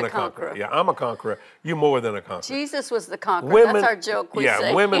more than a conqueror. Yeah, I'm a conqueror. You're more than a conqueror. Jesus was the conqueror. That's our joke we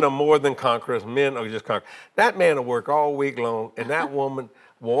say. Women are more than conquerors. Men are just conquerors. That man will work all week long, and that woman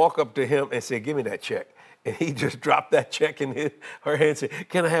will walk up to him and say, give me that check. And he just dropped that check in her hand and said,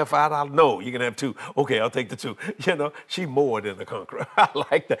 can I have $5? No, you can have $2. Okay, I'll take the $2. You know, she's more than a conqueror. I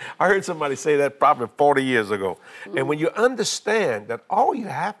like that. I heard somebody say that probably 40 years ago. Mm-hmm. And when you understand that all you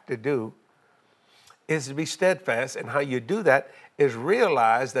have to do is to be steadfast, and how you do that is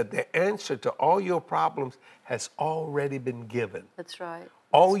realize that the answer to all your problems has already been given. That's right.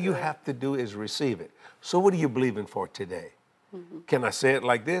 All you have to do is receive it. So what are you believing for today? Mm-hmm. Can I say it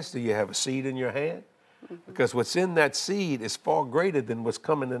like this? Do you have a seed in your hand? Mm-hmm. Because what's in that seed is far greater than what's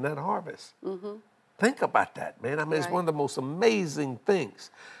coming in that harvest. Mm-hmm. Think about that, man. I mean, it's one of the most amazing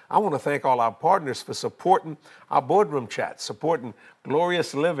things. I want to thank all our partners for supporting our boardroom chats, supporting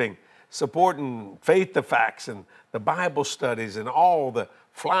Glorious Living, supporting Faith to Facts and the Bible studies and all the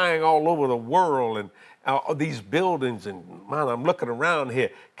flying all over the world and these buildings. And man, I'm looking around here,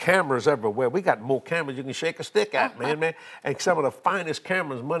 cameras everywhere. We got more cameras you can shake a stick at, man. And some of the finest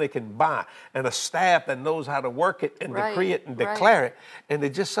cameras money can buy, and a staff that knows how to work it and decree it and declare it. And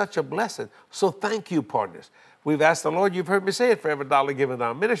it's just such a blessing. So thank you, partners. We've asked the Lord, you've heard me say it, for every dollar given to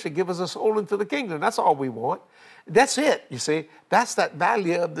our ministry, give us a soul into the kingdom. That's all we want. That's it, you see. That's that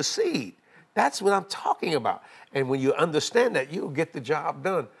value of the seed. That's what I'm talking about. And when you understand that, you'll get the job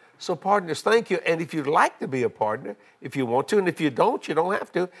done. So partners, thank you. And if you'd like to be a partner, if you want to, and if you don't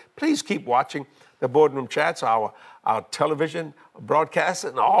have to, please keep watching the Boardroom Chats, our television broadcasts,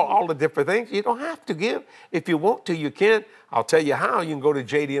 and all the different things. You don't have to give. If you want to, you can. I'll tell you how. You can go to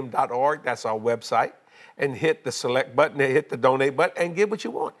jdm.org. That's our website. And hit the select button, hit the donate button, and give what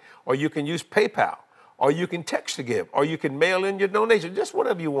you want. Or you can use PayPal. Or you can text to give. Or you can mail in your donation. Just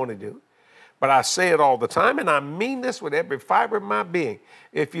whatever you want to do. But I say it all the time, and I mean this with every fiber of my being.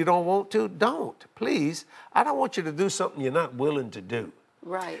 If you don't want to, don't. Please. I don't want you to do something you're not willing to do.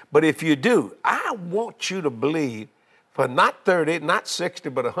 Right. But if you do, I want you to believe for not 30, not 60,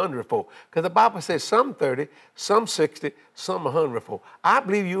 but 100-fold. Because the Bible says some 30, some 60, some 100-fold. I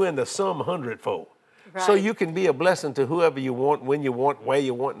believe you in the some 100-fold. Right. So you can be a blessing to whoever you want, when you want, where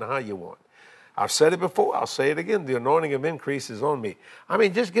you want, and how you want. I've said it before, I'll say it again, the anointing of increase is on me. I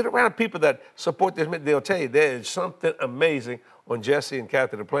mean, just get around people that support this, they'll tell you there is something amazing on Jesse and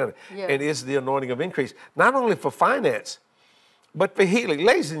Kathy the Planner. Yeah. And it's the anointing of increase, not only for finance, but for healing.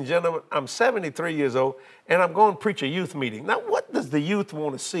 Ladies and gentlemen, I'm 73 years old, and I'm going to preach a youth meeting. Now, what does the youth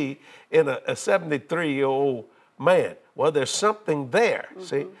want to see in a 73-year-old man? Well, there's something there,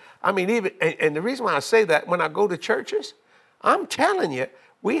 see? I mean, even, and the reason why I say that, when I go to churches, I'm telling you,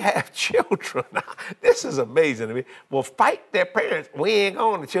 we have children. This is amazing to me. Will fight their parents. We ain't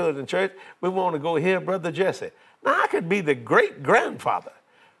going to children's church. We want to go hear Brother Jesse. Now, I could be the great-grandfather,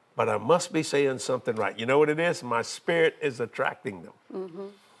 but I must be saying something right. You know what it is? My spirit is attracting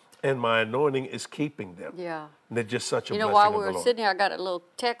them. And my anointing is keeping them. Yeah. And they're just such a You know, blessing while of we the were Lord. sitting here, I got a little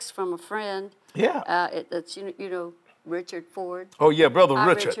text from a friend. Yeah. It's, you know, Richard Ford. Oh, yeah, Brother Hi,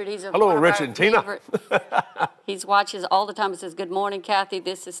 Richard. He's Hello, one of Richard our and Tina. He watches all the time. He says, "Good morning, Kathy.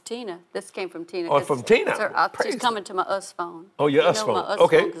 This is Tina." This came from Tina. Oh, from Tina. She's coming to my US phone. Oh, your US phone.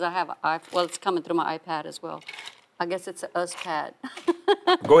 Okay. Because I have well, it's coming through my iPad as well. I guess it's an US pad.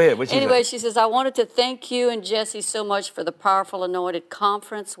 Go ahead. What you Anyway, say? she says, "I wanted to thank you and Jesse so much for the Powerful Anointed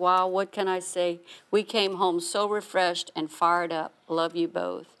Conference. Wow, what can I say? We came home so refreshed and fired up. Love you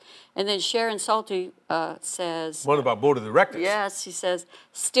both." And then Sharon Salty says, One of our board of directors. yes, she says,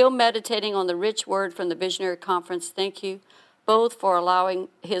 "Still meditating on the rich word from the Visionary Conference. Thank you both for allowing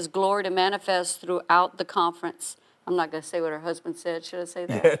his glory to manifest throughout the conference." I'm not going to say what her husband said. Should I say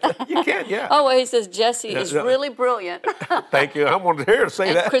that? You can, yeah. Oh, well, he says, "Jesse is yeah. really brilliant." Thank you. I wanted to hear her say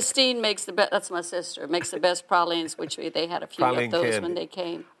And that. Christine makes the best, that's my sister, makes the best pralines, which they had a few Praline of those candy. when they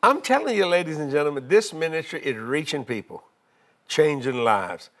came. I'm telling you, ladies and gentlemen, this ministry is reaching people, changing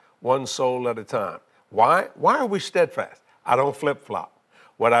lives, one soul at a time. Why? Why are we steadfast? I don't flip-flop.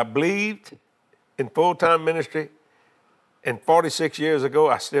 What I believed in full-time ministry and 46 years ago,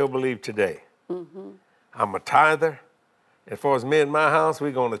 I still believe today. I'm a tither. As far as me and my house,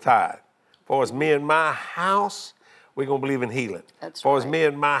 we're going to tithe. As far as me and my house, we're going to believe in healing. That's as far as right. me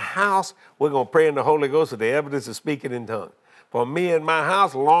and my house, we're going to pray in the Holy Ghost with the evidence of speaking in tongues. For me and my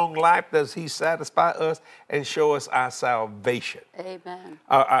house, long life does he satisfy us and show us our salvation. Amen.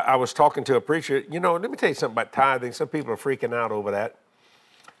 I was talking to a preacher. You know, let me tell you something about tithing. Some people are freaking out over that.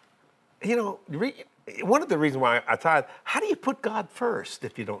 You know, one of the reasons why I tithe, how do you put God first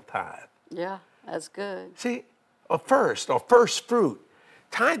if you don't tithe? Yeah, that's good. See, or first fruit.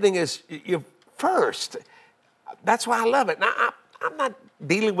 Tithing is your first. That's why I love it. Now, I'm not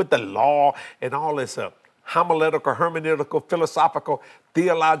dealing with the law and all this homiletical, hermeneutical, philosophical,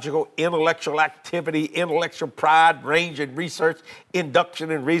 theological, intellectual activity, intellectual pride, range and research,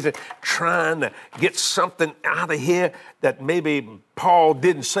 induction and reason, trying to get something out of here that maybe Paul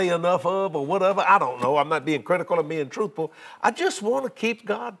didn't say enough of or whatever. I don't know. I'm not being critical. I'm being truthful. I just want to keep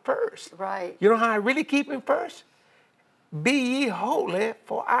God first. Right. You know how I really keep him first? Be ye holy,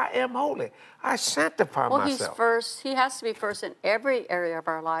 for I am holy. I sanctify Well, myself. he's first. He has to be first in every area of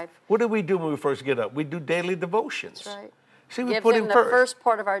our life. What do we do when we first get up? We do daily devotions. That's right. See, we Give put him him the first. first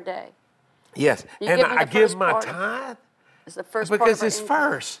part of our day. Yes, You and give him I the give first my part. tithe It's the first part because of our it's income.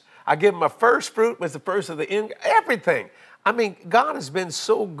 first. I give my first fruit was the first of the income. Everything. I mean, God has been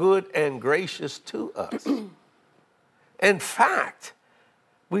so good and gracious to us. In fact,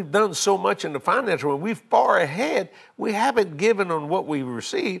 we've done so much in the financial realm. We're far ahead. We haven't given on what we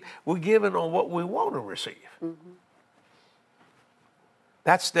receive. We're giving on what we want to receive.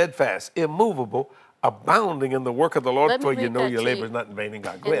 That's steadfast, immovable, abounding in the work of the Lord, Let me for you read know that your to labor you. is not in vain in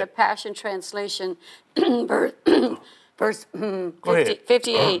God. Go In the ahead. Passion Translation, verse Go ahead.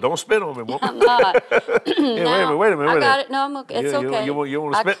 58. Don't spit on me, woman. I'm not. Hey, wait a minute. I got it. No, I'm okay. It's okay. You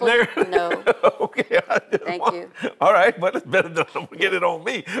want to I spit in there? No. Okay. Thank you. All right, but it's better than I'm gonna get it on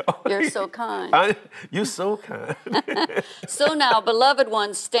me. You're so kind. You're so kind. So now, beloved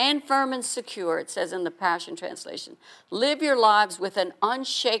ones, stand firm and secure, it says in the Passion Translation. Live your lives with an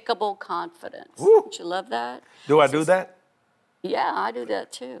unshakable confidence. Woo. Don't you love that? Do I do that? Yeah, I do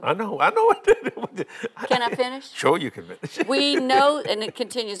that too. I know. What Can I finish? Sure, you can finish. We know, and it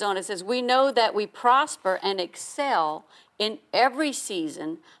continues on, it says, we know that we prosper and excel in every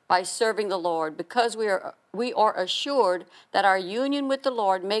season by serving the Lord because we are assured that our union with the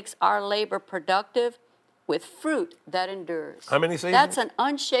Lord makes our labor productive with fruit that endures. How many seasons? That's an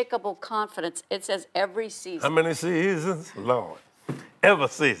unshakable confidence. It says every season. How many seasons? Lord. Every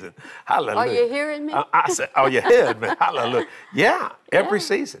season. Hallelujah. Are you hearing me? I said, oh, you heard me. Hallelujah. Yeah, every Yeah.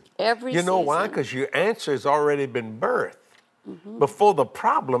 season. Every You know why? season. Because your answer has already been birthed before the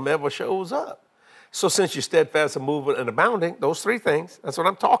problem ever shows up. So since you're steadfast, immovable, and abounding, those three things, that's what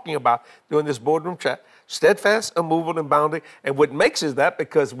I'm talking about during this boardroom chat. Steadfast, immovable, and abounding. And what makes is that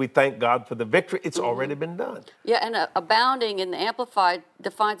because we thank God for the victory, it's already been done. Yeah, and abounding in the Amplified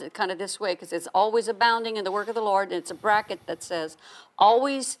defines it kind of this way because it's always abounding in the work of the Lord. And it's a bracket that says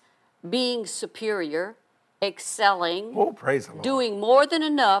always being superior, excelling, Oh, praise the Lord. doing more than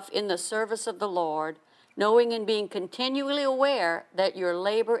enough in the service of the Lord, knowing and being continually aware that your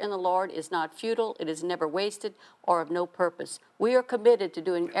labor in the Lord is not futile, it is never wasted or of no purpose. We are committed to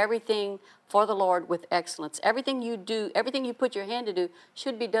doing everything for the Lord with excellence. Everything you do, everything you put your hand to do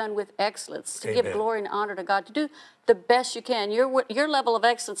should be done with excellence, to give glory and honor to God, to do the best you can. Your level of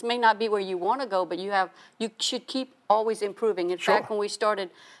excellence may not be where you want to go, but you should keep always improving. In fact,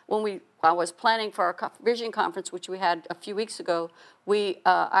 I was planning for our vision conference, which we had a few weeks ago,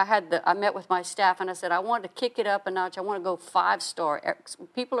 I met with my staff and I said, I want to kick it up a notch. I want to go 5-star.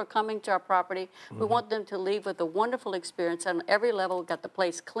 People are coming to our property. We want them to leave with a wonderful experience on every level. We got the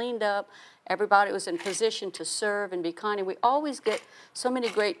place cleaned up. Everybody was in position to serve and be kind. And we always get so many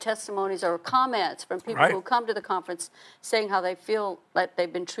great testimonies or comments from people who come to the conference saying how they feel like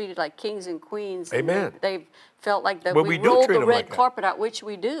they've been treated like kings and queens. Amen. And they've felt like we rolled the red carpet out, which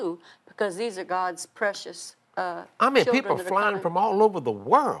we do, because these are God's precious people flying from all over the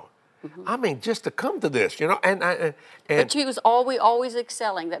world. Mm-hmm. Just to come to this, and but he was always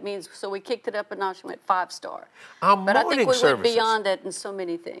excelling. That means, so we kicked it up a notch and went 5-star. But I think we went beyond that in so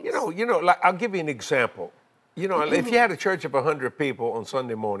many things. Like I'll give you an example. If you had a church of 100 people on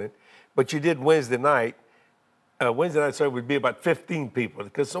Sunday morning, but you did Wednesday night service would be about 15 people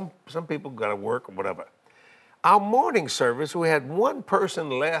because some people got to work or whatever. Our morning service, we had one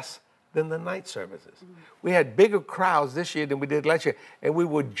person less than the night services. Mm-hmm. We had bigger crowds this year than we did last year. And we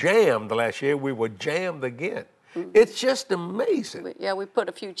were jammed last year. We were jammed again. Mm-hmm. It's just amazing. We put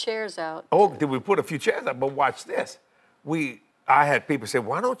a few chairs out. Oh, did we put a few chairs out? But watch this. I had people say,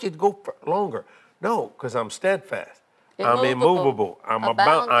 why don't you go longer? No, because I'm steadfast. I'm immovable.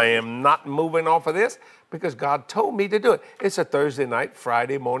 I am not moving off of this because God told me to do it. It's a Thursday night,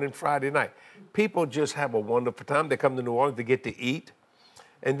 Friday morning, Friday night. People just have a wonderful time. They come to New Orleans to get to eat.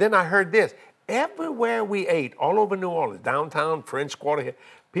 And then I heard this. Everywhere we ate, all over New Orleans, downtown, French Quarter here,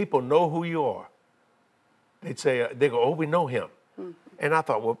 people know who you are. They go, oh, we know him. Mm-hmm. And I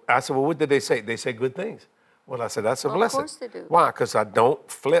thought, well, what did they say? They say good things. Well, I said, that's a blessing. Of course they do. Why? Because I don't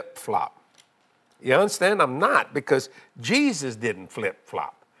flip-flop. You understand? I'm not, because Jesus didn't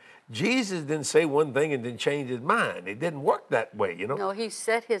flip-flop. Jesus didn't say one thing and then change his mind. It didn't work that way, No, he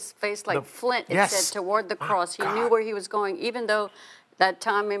set his face like flint, said, toward the cross. He knew where he was going, even though that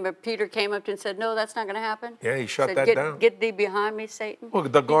time, remember, Peter came up to him and said, no, that's not going to happen. Yeah, he shut that down. Get thee behind me, Satan. Well,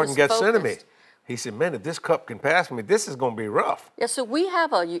 the Garden Gethsemane. He said, man, if this cup can pass me, this is going to be rough. Yeah, so we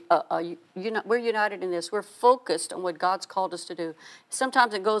have we're united in this. We're focused on what God's called us to do.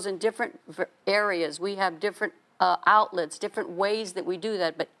 Sometimes it goes in different areas. We have different outlets, different ways that we do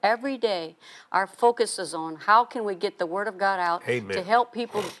that. But every day, our focus is on how can we get the Word of God out to help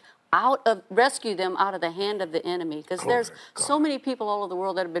people rescue them out of the hand of the enemy. Because there's so many people all over the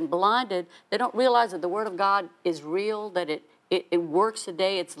world that have been blinded. They don't realize that the Word of God is real, that it works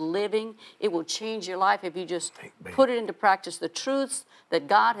today, it's living. It will change your life if you just put it into practice. The truths that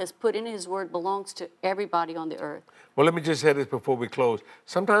God has put in His Word belongs to everybody on the earth. Well, let me just say this before we close.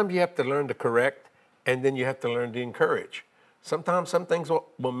 Sometimes you have to learn to correct, and then you have to learn to encourage. Sometimes some things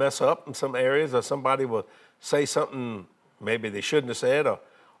will mess up in some areas, or somebody will say something maybe they shouldn't have said,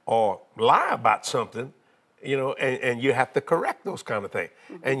 or lie about something, and you have to correct those kind of things.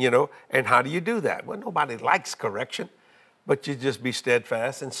 Mm-hmm. And how do you do that? Well, nobody likes correction, but you just be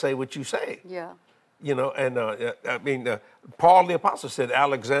steadfast and say what you say. Yeah. Paul the Apostle said,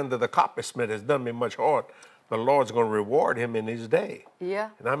 Alexander the coppersmith has done me much harm. The Lord's going to reward him in his day. Yeah.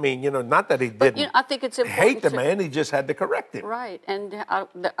 And not that he didn't I think it's important hate the man, he just had to correct him. Right. And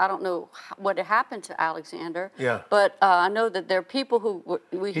I don't know what happened to Alexander. Yeah. But I know that there are people who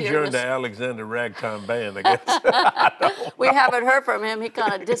we hear. He joined the Alexander Ragtime Band, I guess. We haven't heard from him. He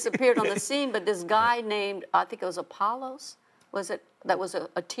kind of disappeared on the scene. But this guy named, I think it was Apollos, that was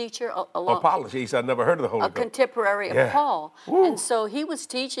a teacher. Apologies, I never heard of the Holy Ghost. A contemporary of Paul. Woo. And so he was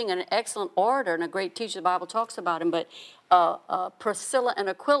teaching, an excellent orator and a great teacher. The Bible talks about him. But Priscilla and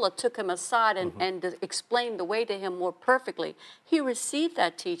Aquila took him aside and explained the way to him more perfectly. He received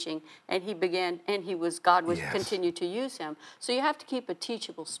that teaching, and God would continue to use him. So you have to keep a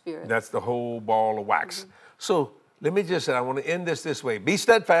teachable spirit. That's the whole ball of wax. Mm-hmm. So let me just say, I want to end this way. Be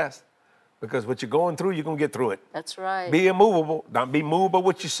steadfast. Because what you're going through, you're going to get through it. That's right. Be immovable. Don't be moved by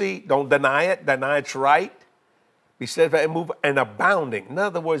what you see. Don't deny it. Deny it's right. Be steadfast and move and abounding. In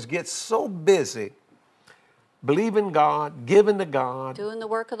other words, get so busy believing God, giving to God. Doing the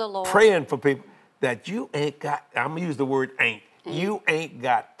work of the Lord. Praying for people that you ain't got, I'm going to use the word ain't. You ain't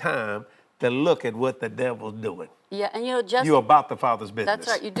got time to look at what the devil's doing. Yeah, and you know, Jesse, You're about the Father's business. that's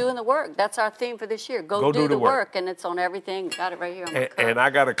right. You're doing the work. That's our theme for this year. Go do the work. And it's on everything. Got it right here on my cup. And I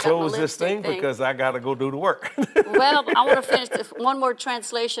got to close this lipstick thing because I got to go do the work. Well, I want to finish one more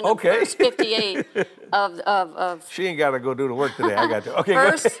translation of verse 58 of She ain't got to go do the work today. I got to. Okay,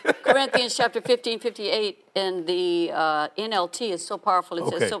 First Corinthians chapter 15, 58 in the NLT is so powerful.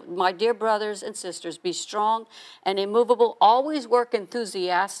 It says, so my dear brothers and sisters, be strong and immovable. Always work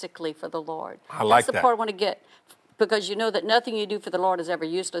enthusiastically for the Lord. I like That's the part I want to get. Because you know that nothing you do for the Lord is ever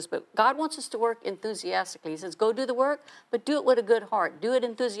useless. But God wants us to work enthusiastically. He says, go do the work, but do it with a good heart. Do it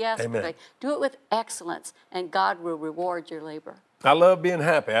enthusiastically. Amen. Do it with excellence, and God will reward your labor. I love being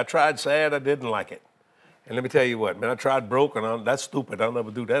happy. I tried sad. I didn't like it. And let me tell you what, man, I tried broke, and that's stupid. I'll never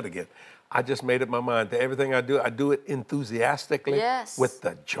do that again. I just made up my mind that everything I do it enthusiastically with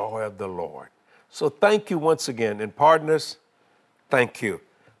the joy of the Lord. So thank you once again. And partners, thank you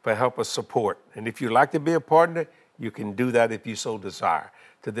for helping us support. And if you'd like to be a partner, you can do that if you so desire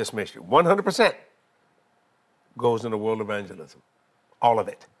to this mission. 100% goes in the world of evangelism. All of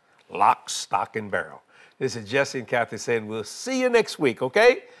it. Lock, stock, and barrel. This is Jesse and Kathy saying we'll see you next week,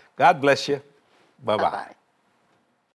 okay? God bless you. Bye-bye.